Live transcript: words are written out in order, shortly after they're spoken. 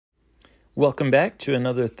Welcome back to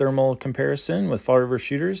another thermal comparison with Fall River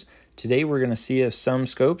shooters. Today we're going to see if some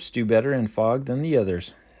scopes do better in fog than the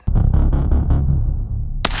others.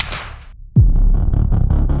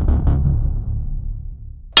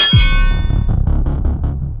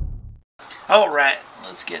 Alright,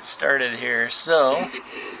 let's get started here. So,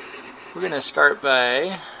 we're going to start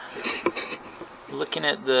by looking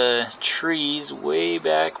at the trees way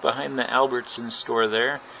back behind the Albertson store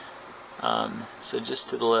there. So just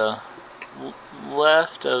to the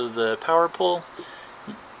left of the power pole,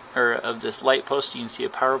 or of this light post, you can see a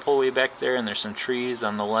power pole way back there, and there's some trees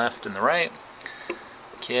on the left and the right.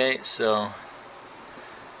 Okay, so I'm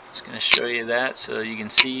just going to show you that so you can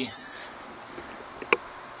see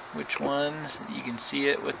which ones. You can see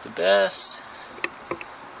it with the best.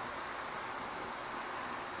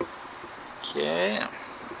 Okay.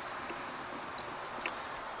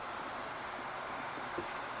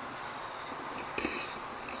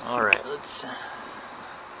 Alright, let's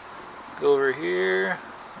go over here.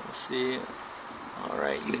 We'll see.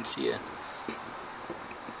 Alright, you can see a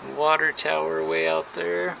water tower way out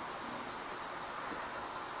there.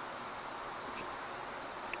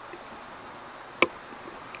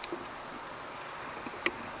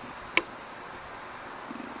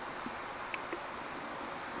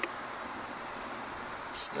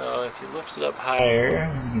 So if you lift it up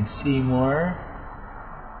higher, you can see more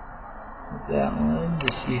with that one, to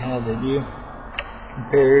see how they do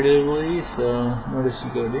comparatively. So notice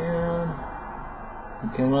you go down, you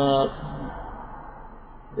come up,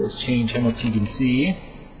 it does change how much you can see.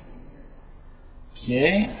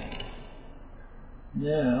 Okay,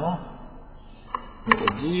 now what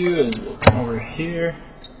we'll do is we'll come over here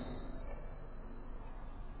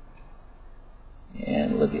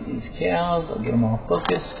and look at these cows. I'll get them all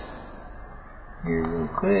focused here real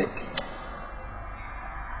quick.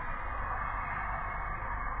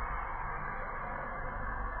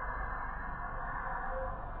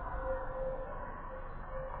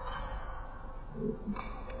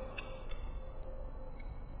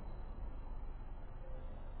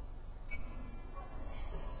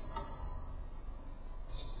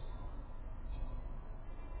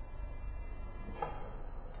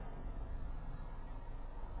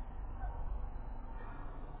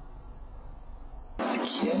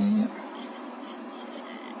 Okay.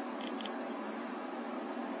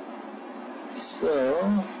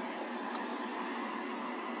 So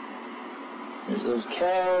there's those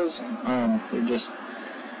cows. They're just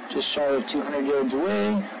shy of 200 yards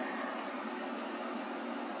away.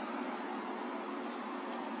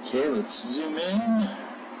 Okay, let's zoom in.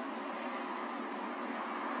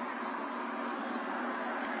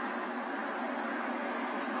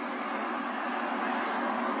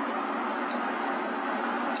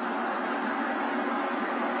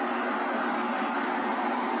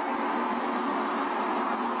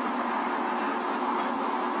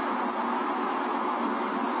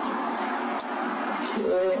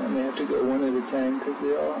 I'm going to have to go one at a time because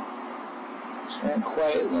they all just aren't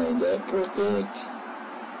quite lined up perfect.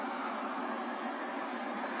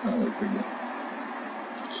 That look pretty good.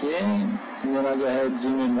 Okay, and then I'll go ahead and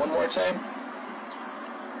zoom in one more time.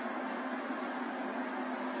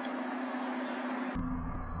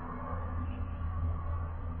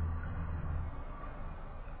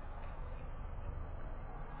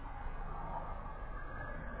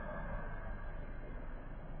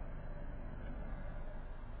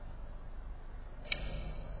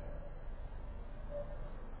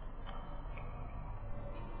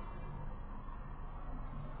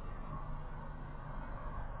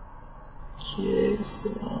 Okay, so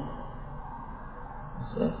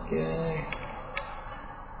that guy.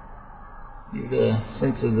 Give a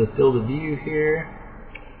sense of the field of view here.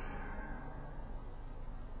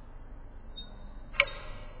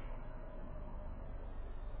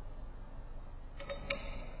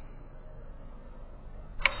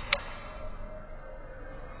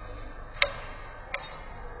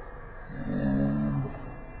 And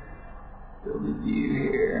field of view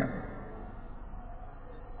here.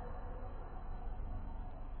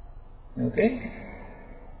 Okay.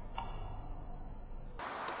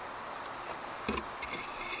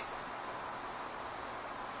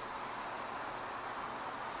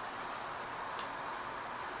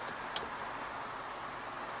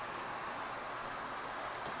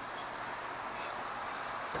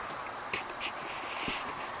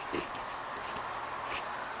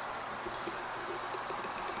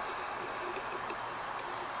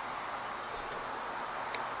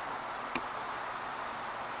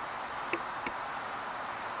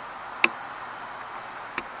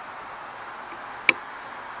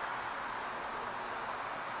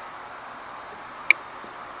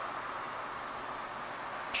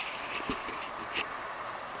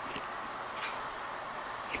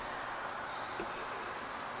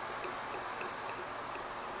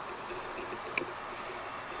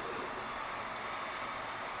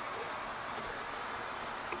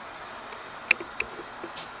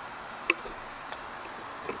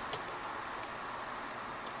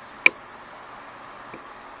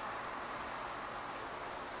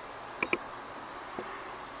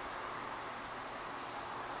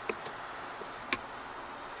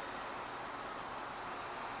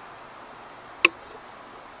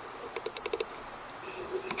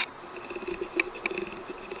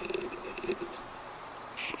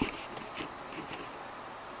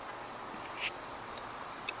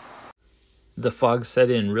 The fog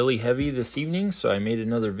set in really heavy this evening, so I made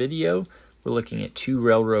another video. We're looking at 2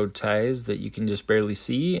 railroad ties that you can just barely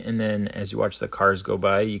see, and then as you watch the cars go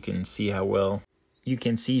by, you can see how well you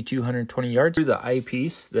can see 220 yards. Through the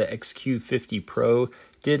eyepiece, the XQ50 Pro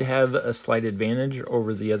did have a slight advantage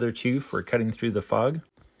over the other 2 for cutting through the fog.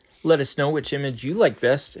 Let us know which image you like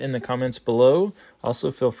best in the comments below.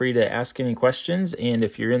 Also, feel free to ask any questions, and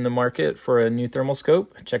if you're in the market for a new thermal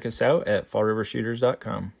scope, check us out at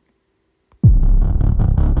fallrivershooters.com.